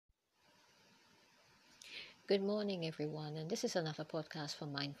Good morning, everyone, and this is another podcast for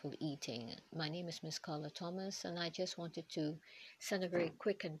Mindful Eating. My name is Miss Carla Thomas, and I just wanted to send a very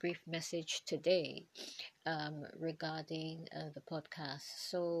quick and brief message today regarding the podcast.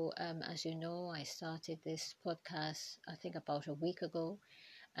 As you know, I started this podcast, I think, about a week ago,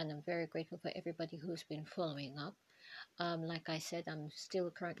 and I'm very grateful for everybody who's been following up. Like I said, I'm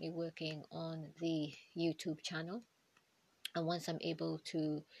still currently working on the YouTube channel, and once I'm able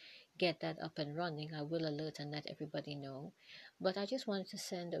to get that up and running, I will alert and let everybody know. But I just wanted to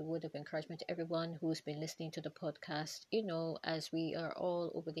send a word of encouragement to everyone who's been listening to the podcast. As we are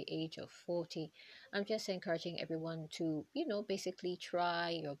all over the age of 40, I'm just encouraging everyone to, basically try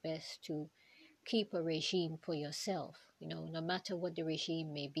your best to keep a regime for yourself. No matter what the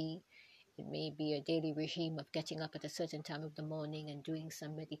regime may be, it may be a daily regime of getting up at a certain time of the morning and doing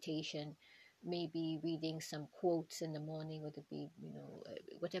some meditation, maybe reading some quotes in the morning, whether it be,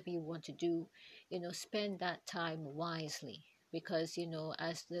 whatever you want to do, spend that time wisely. Because,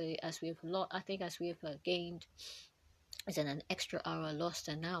 as we've lost, I think as we've gained, as in an extra hour, lost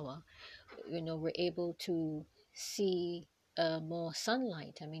an hour, we're able to see more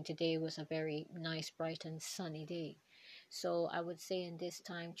sunlight. I mean, today was a very nice, bright, and sunny day. So I would say in this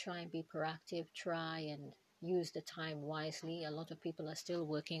time, try and be proactive, try and use the time wisely. A lot of people are still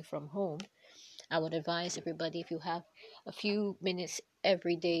working from home. I would advise everybody, if you have a few minutes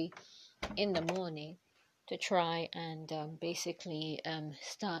every day in the morning, to try and basically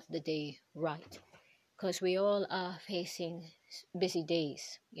start the day right. Because we all are facing busy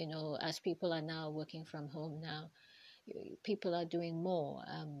days, as people are now working from home now. People are doing more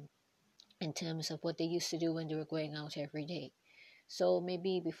in terms of what they used to do when they were going out every day. So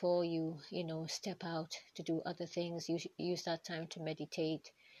maybe before you step out to do other things, use that time to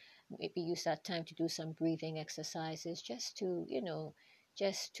meditate. Maybe use that time to do some breathing exercises, just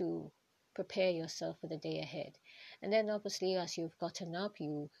to prepare yourself for the day ahead. And then obviously, as you've gotten up,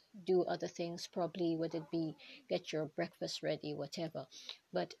 you do other things, probably, whether it be get your breakfast ready, whatever.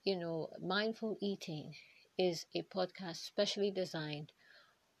 But mindful eating is a podcast specially designed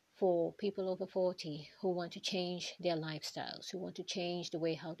for people over 40 who want to change their lifestyles, who want to change the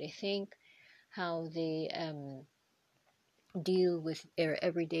way how they think, how they deal with their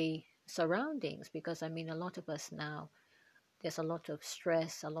everyday surroundings. Because I mean, a lot of us now, there's a lot of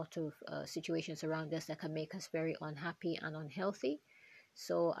stress, a lot of situations around us that can make us very unhappy and unhealthy.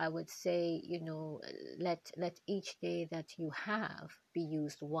 So I would say, let each day that you have be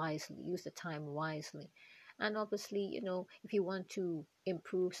used wisely, use the time wisely. And obviously, if you want to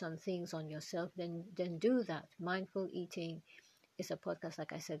improve some things on yourself, then do that. Mindful eating is a podcast,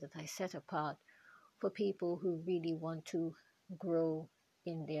 like I said, that I set apart for people who really want to grow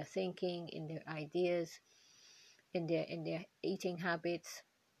in their thinking, in their ideas, in their eating habits,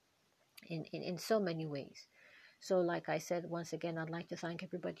 in so many ways. So like I said, once again, I'd like to thank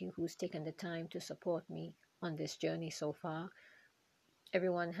everybody who's taken the time to support me on this journey so far.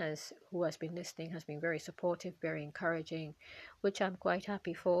 Everyone who has been listening has been very supportive, very encouraging, which I'm quite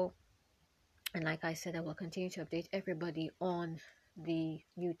happy for. And like I said, I will continue to update everybody on the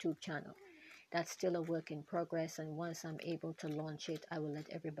YouTube channel. That's still a work in progress, and once I'm able to launch it, I will let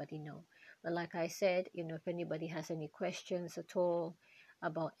everybody know. But like I said, if anybody has any questions at all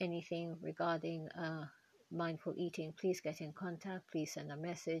about anything regarding mindful eating, please get in contact. Please send a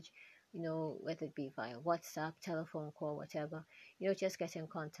message, whether it be via WhatsApp, telephone call, whatever. Just get in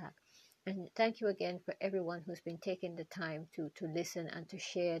contact. And thank you again for everyone who's been taking the time to listen and to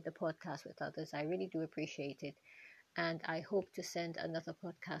share the podcast with others. I really do appreciate it. And I hope to send another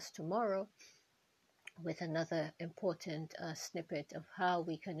podcast tomorrow with another important snippet of how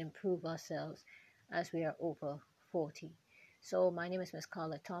we can improve ourselves as we are over 40. So my name is Miss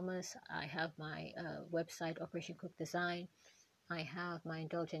Carla Thomas. I have my website, Operation Cook Design. I have my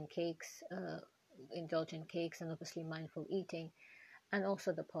indulgent cakes, and obviously mindful eating, and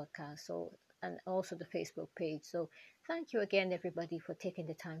also the podcast. And also the Facebook page. So thank you again, everybody, for taking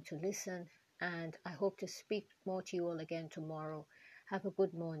the time to listen. And I hope to speak more to you all again tomorrow. Have a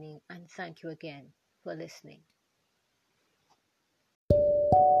good morning, and thank you again for listening.